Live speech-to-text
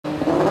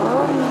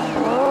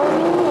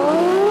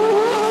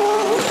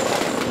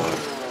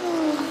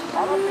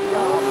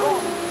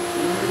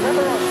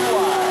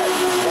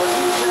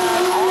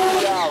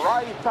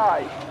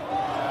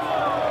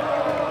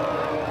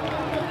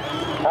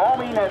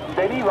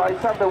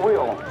motorized at the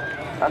wheel,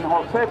 and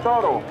Jose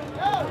Toro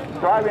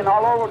driving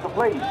all over the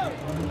place.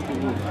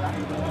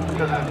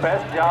 Does his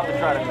best job to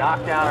try to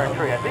knock down our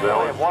tree. I think we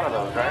only have one of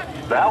those, right?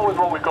 That was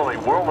what we call a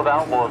World of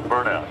Outlaws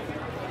burnout.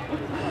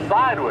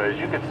 Sideways,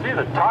 you can see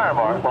the tire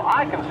marks. Well,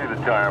 I can see the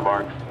tire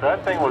marks.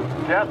 That thing was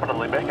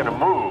definitely making a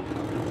move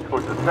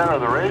towards the center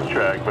of the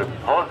racetrack, but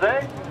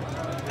Jose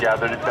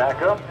gathered it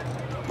back up.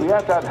 We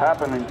had that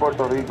happen in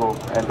Puerto Rico,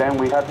 and then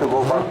we had to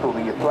go back to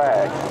the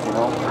flag, you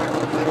know,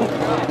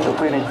 to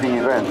finish the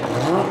event.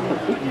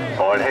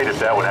 Oh, I'd hate if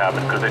that would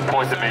happen, because they'd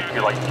point to me,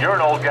 you're like, you're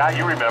an old guy,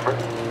 you remember.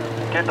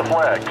 Get the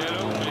flag.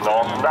 No,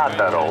 I'm not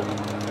that old.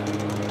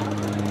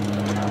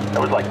 It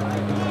was like,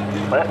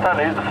 last time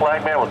they used the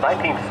flag, man, was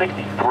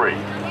 1963.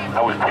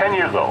 I was 10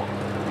 years old.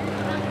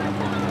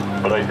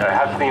 But I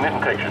have seen it in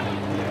pictures.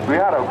 We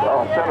had a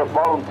set of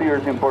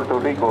volunteers in Puerto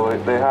Rico.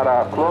 They had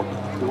a club.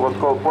 It was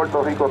called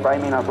Puerto Rico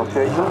Timing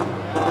Association.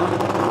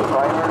 The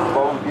timers,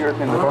 volunteers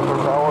in the bumper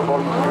tower,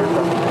 volunteers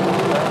at the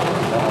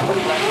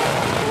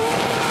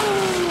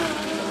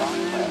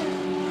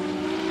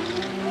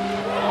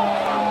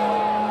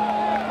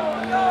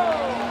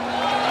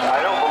I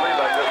don't believe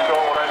I just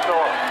saw what I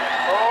saw.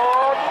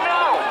 Oh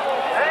no!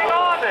 Hang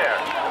on there!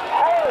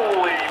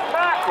 Holy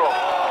mackerel!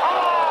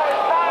 Oh, it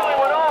finally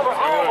went over!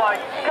 Oh my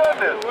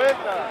goodness!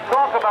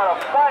 Talk about a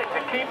fight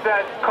to keep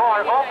that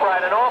car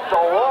upright and off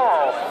the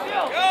wall.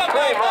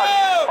 Pretty much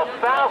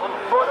 1,000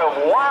 foot of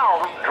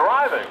wild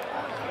driving.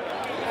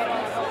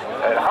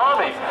 And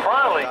Hami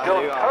finally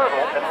goes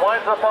turtle and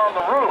winds up on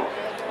the roof.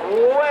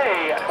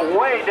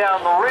 Way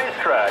down the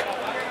racetrack.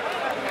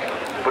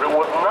 But it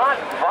was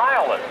not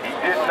violent. He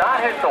did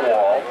not hit the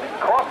wall. He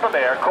caught some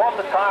air, caught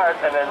the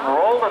tires, and then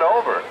rolled it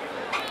over.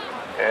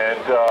 And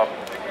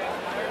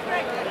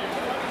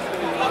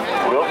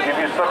we'll give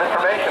you some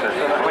information as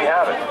soon as we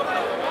have it.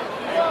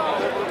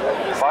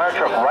 Fire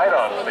truck right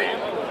on scene.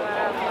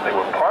 They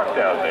were parked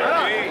down there. The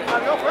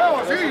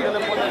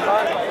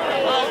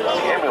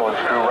ambulance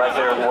crew right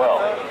there as well.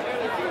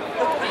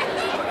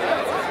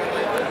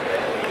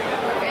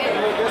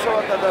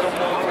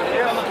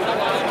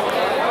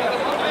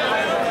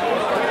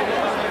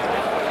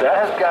 That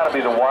has got to be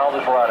the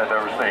wildest ride I've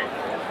ever seen.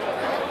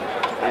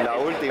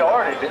 It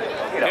started,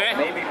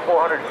 maybe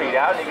 400 feet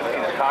out. You can see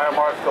the tire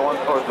marks going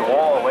towards the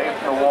wall, away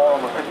from the wall,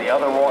 almost hit the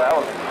other wall. That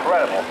was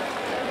incredible.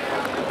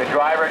 The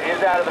driver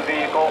is out of the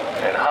vehicle,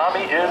 and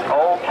Hami is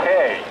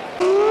okay.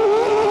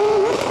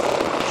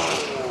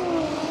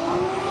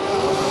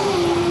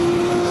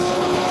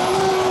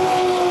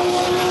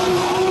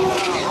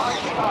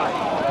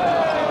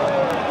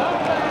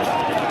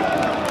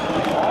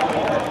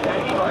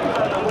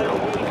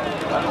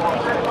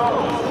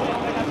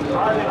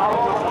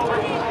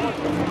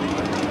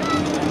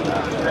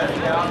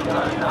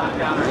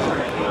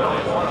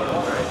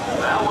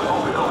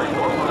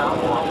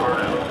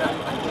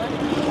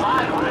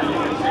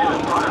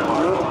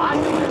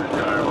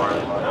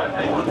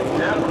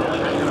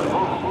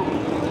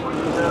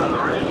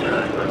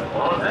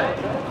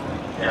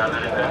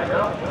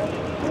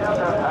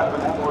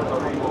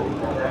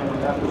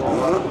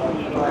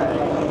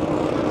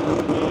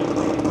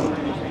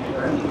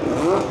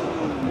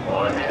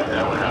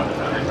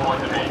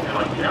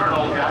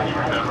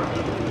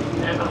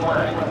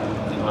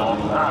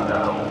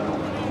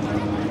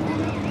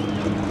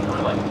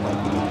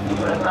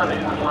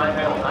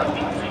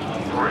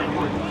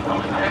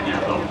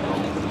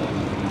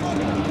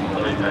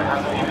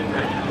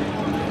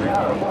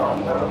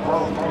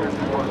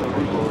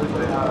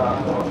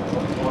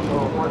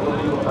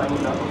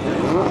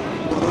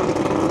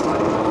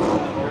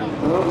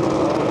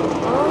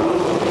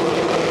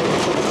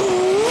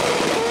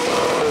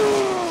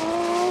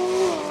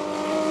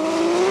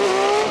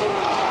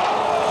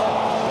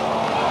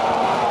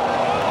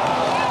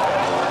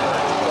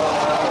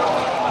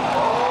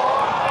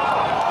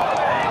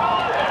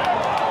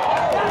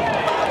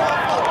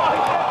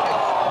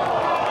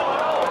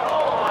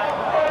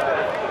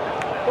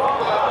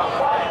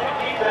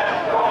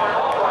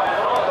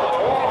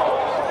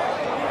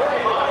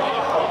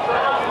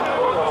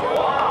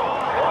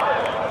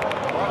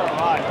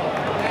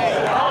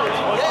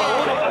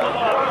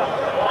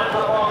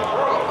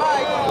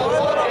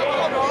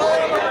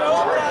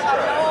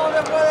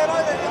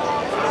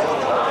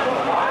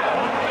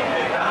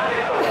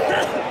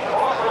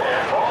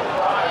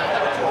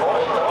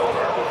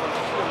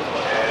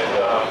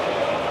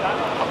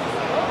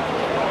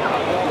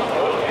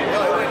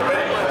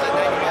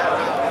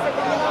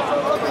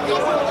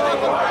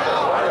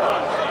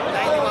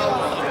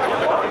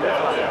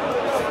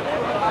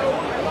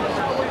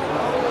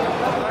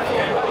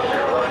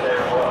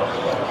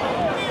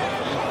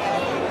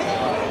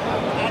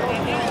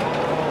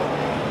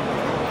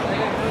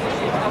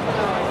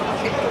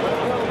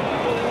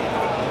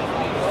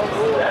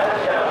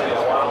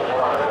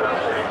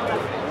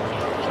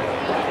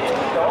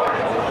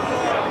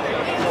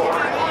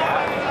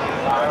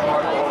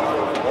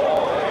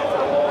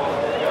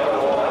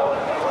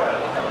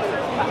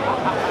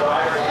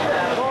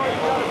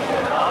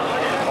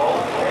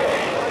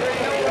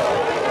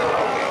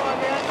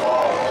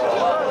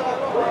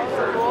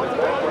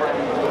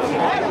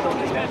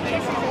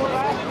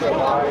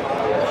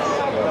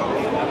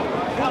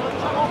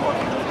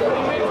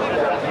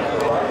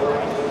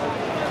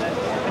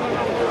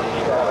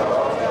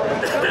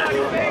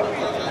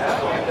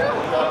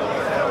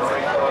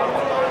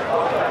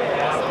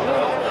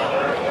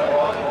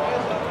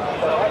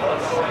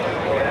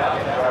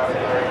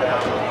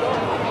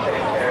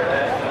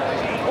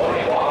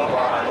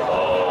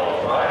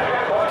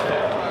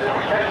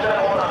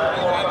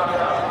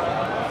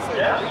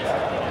 Yeah,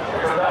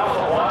 because that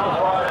was